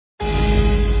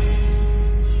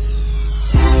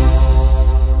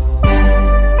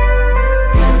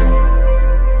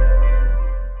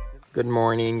Good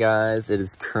morning, guys. It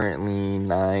is currently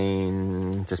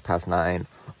 9, just past 9.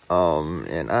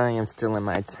 And I am still in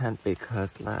my tent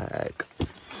because, like,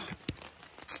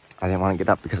 I didn't want to get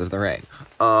up because of the rain.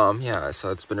 Yeah,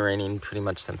 so it's been raining pretty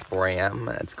much since 4 a.m.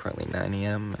 It's currently 9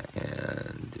 a.m.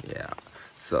 And, yeah.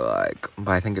 So, like,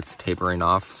 but I think it's tapering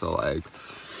off, so, like,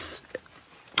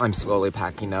 I'm slowly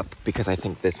packing up because I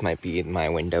think this might be my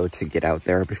window to get out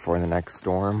there before the next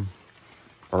storm.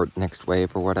 Or next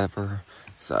wave or whatever.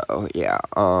 So, yeah,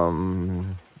 I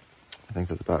think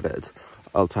that's about it.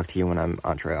 I'll talk to you when I'm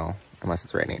on trail, unless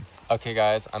it's raining. Okay,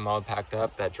 guys, I'm all packed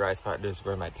up. That dry spot is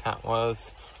where my tent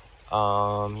was.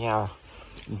 Yeah,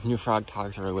 these new frog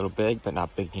togs are a little big, but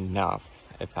not big enough,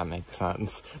 if that makes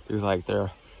sense.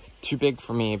 They're too big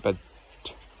for me, but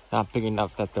not big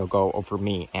enough that they'll go over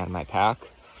me and my pack.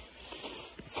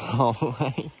 So,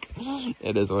 like,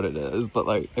 it is what it is, but,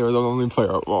 like, they were the only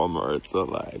player at Walmart, so,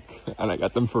 like, and I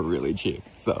got them for really cheap,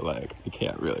 so, like, I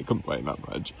can't really complain that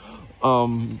much.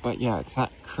 But, yeah, it's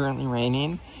not currently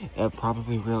raining. It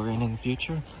probably will rain in the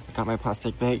future. I got my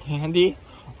plastic bag handy,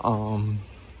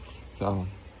 so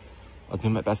I'll do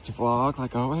my best to vlog,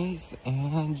 like always,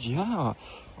 and, yeah,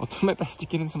 I'll do my best to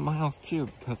get in some miles, too,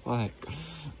 because, like,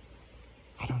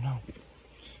 I don't know,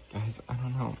 guys, I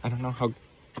don't know how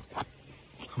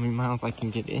many miles I can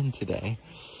get in today,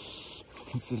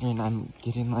 considering I'm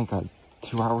getting like a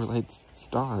 2-hour late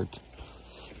start,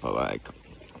 but like,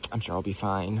 I'm sure I'll be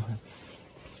fine.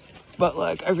 But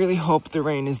like, I really hope the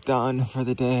rain is done for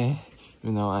the day,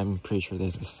 even though I'm pretty sure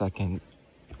there's a second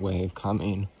wave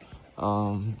coming.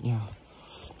 Yeah,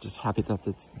 just happy that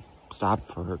it's stopped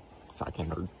for a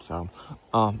second or so.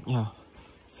 Yeah,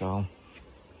 so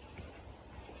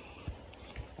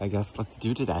I guess let's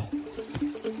do today.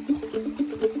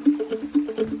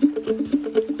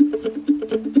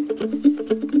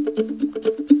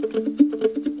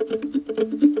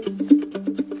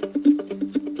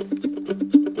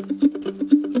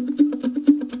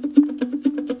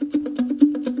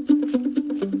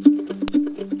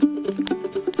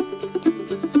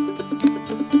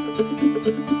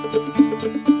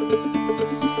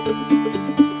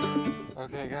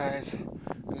 Okay, guys,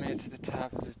 I made it to the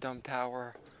top of this dumb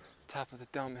tower, top of the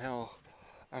dumb hill.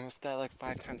 I almost died like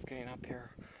 5 times getting up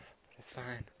here, but it's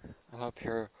fine. I'm up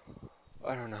here.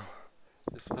 I don't know.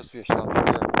 There's supposed to be a shelter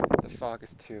here. The fog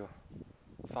is too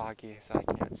foggy, so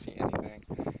I can't see anything.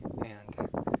 And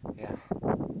yeah,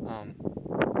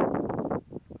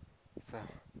 so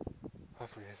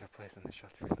hopefully there's a place in the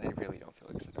shelter because I really don't feel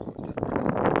excited about that.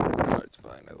 But if not, it's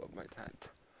fine. I love my tent.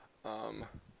 I'm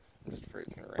just afraid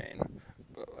it's gonna rain,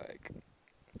 but like,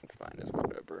 it's fine, it's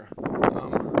whatever.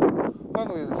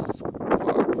 Hopefully this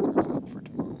fog clears up for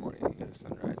tomorrow morning and there's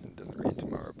sunrise and it doesn't rain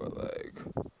tomorrow, but like,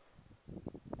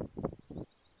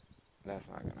 that's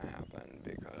not gonna happen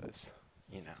because,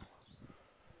 you know,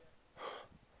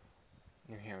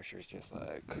 New Hampshire's just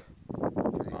like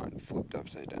Vermont flipped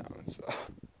upside down, so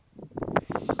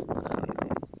I don't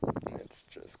know. It's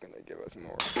just gonna give us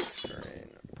more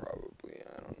rain, probably,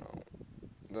 I don't know.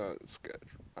 The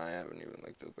sketch, I haven't even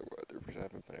looked at the weather because I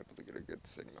haven't been able to get a good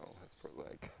signal for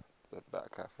like the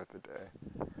back half of the day,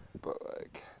 but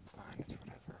like, it's fine, it's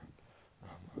whatever.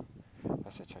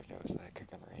 Also checked out, it was like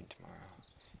gonna rain tomorrow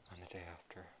on the day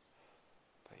after,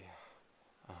 but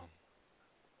yeah,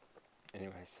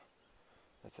 anyways,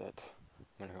 that's it.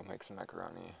 I'm gonna go make some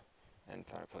macaroni and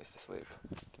find a place to sleep,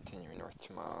 continuing north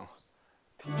tomorrow.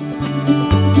 Peace.